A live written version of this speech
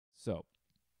So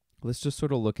let's just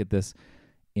sort of look at this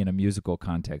in a musical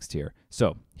context here.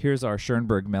 So here's our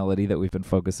Schoenberg melody that we've been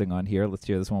focusing on here. Let's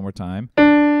hear this one more time.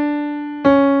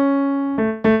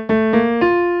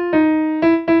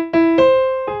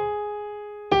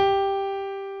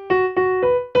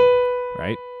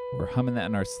 Right? We're humming that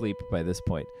in our sleep by this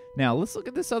point. Now, let's look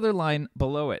at this other line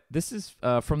below it. This is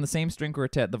from the same string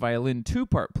quartet. The violin 2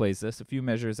 part plays this a few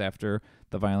measures after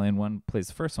the violin 1 plays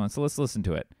the first one. So let's listen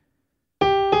to it.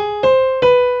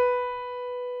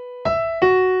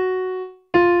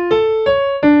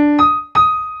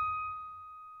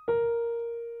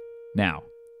 Now,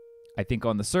 I think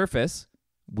on the surface,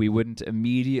 we wouldn't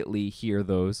immediately hear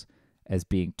those as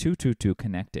being 2-2-2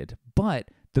 connected. But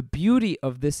the beauty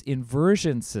of this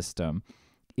inversion system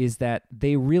is that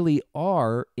they really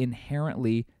are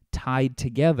inherently tied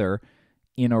together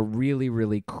in a really,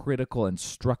 really critical and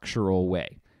structural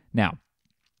way. Now,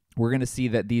 we're going to see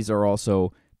that these are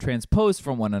also transposed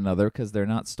from one another because they're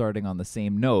not starting on the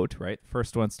same note, right?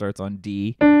 First one starts on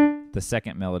D. The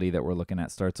second melody that we're looking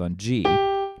at starts on G.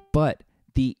 But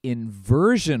the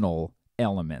inversional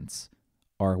elements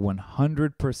are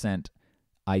 100%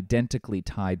 identically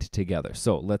tied together.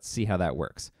 So let's see how that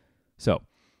works. So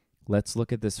let's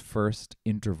look at this first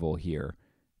interval here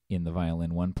in the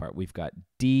violin 1 part. We've got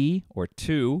D, or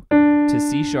 2, to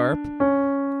C sharp,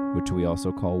 which we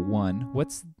also call 1.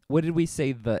 What did we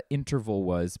say the interval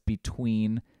was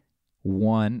between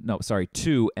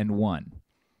 2 and 1?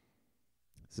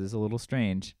 This is a little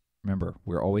strange. Remember,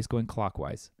 we're always going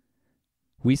clockwise.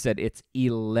 We said it's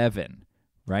 11,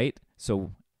 right?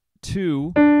 So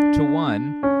 2 to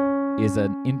 1 is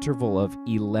an interval of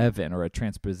 11, or a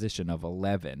transposition of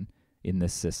 11 in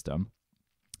this system.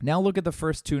 Now look at the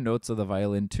first 2 notes of the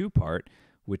violin 2 part,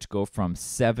 which go from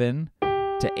 7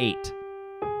 to 8.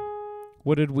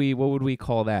 What would we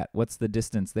call that? What's the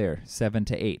distance there? 7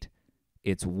 to 8.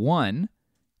 It's 1.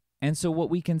 And so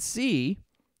what we can see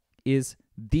is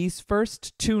these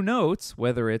first 2 notes,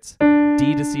 whether it's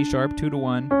D to C sharp, 2 to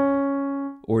 1,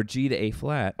 or G to A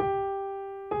flat,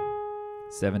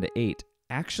 7 to 8,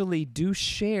 actually do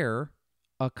share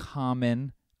a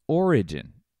common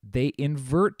origin. They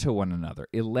invert to one another.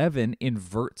 11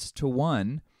 inverts to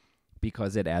 1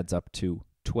 because it adds up to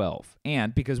 12.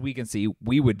 And because we can see,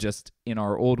 we would just, in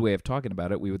our old way of talking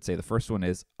about it, we would say the first one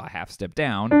is a half step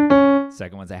down,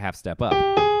 second one's a half step up.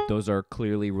 Those are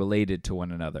clearly related to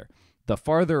one another. The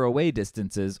farther away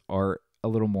distances are a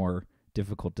little more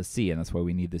difficult to see, and that's why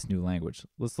we need this new language.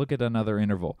 Let's look at another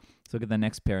interval. Let's look at the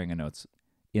next pairing of notes.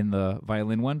 In the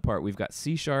violin 1 part, we've got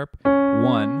C sharp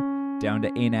 1 down to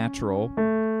A natural,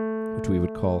 which we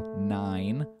would call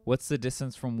 9. What's the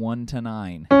distance from 1 to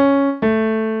 9?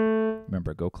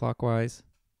 Remember, go clockwise.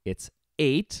 It's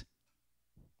 8.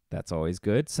 That's always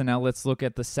good. So now let's look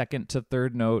at the second to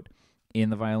third note in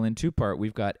the violin 2 part.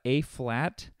 We've got A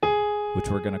flat, which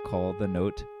we're going to call the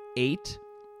note 8,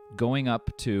 going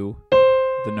up to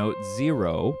the note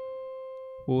 0.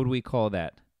 What would we call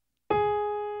that?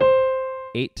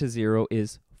 8 to 0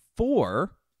 is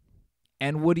 4.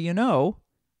 And what do you know?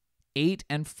 8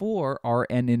 and 4 are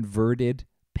an inverted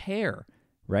pair,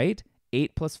 right?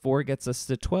 8 plus 4 gets us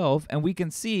to 12. And we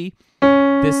can see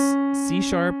this C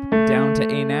sharp down to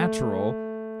A natural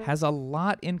has a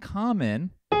lot in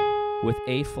common with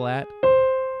A flat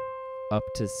up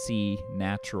to C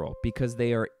natural, because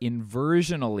they are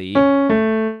inversionally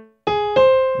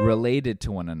related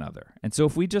to one another. And so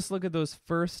if we just look at those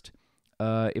first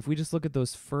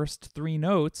 3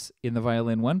 notes in the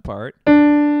violin 1 part, right,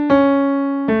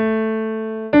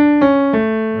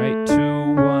 2,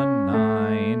 1,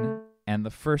 9, and the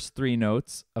first 3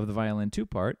 notes of the violin 2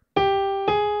 part,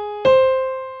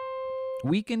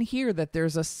 we can hear that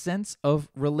there's a sense of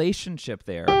relationship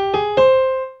there.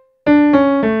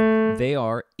 They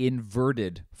are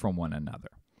inverted from one another.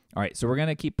 All right, so we're going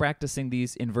to keep practicing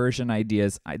these inversion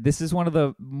ideas. This is one of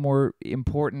the more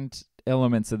important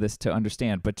elements of this to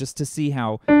understand, but just to see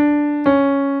how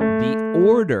the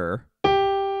order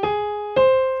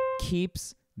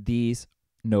keeps these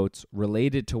notes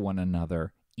related to one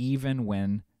another even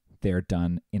when they're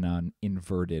done in an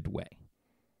inverted way.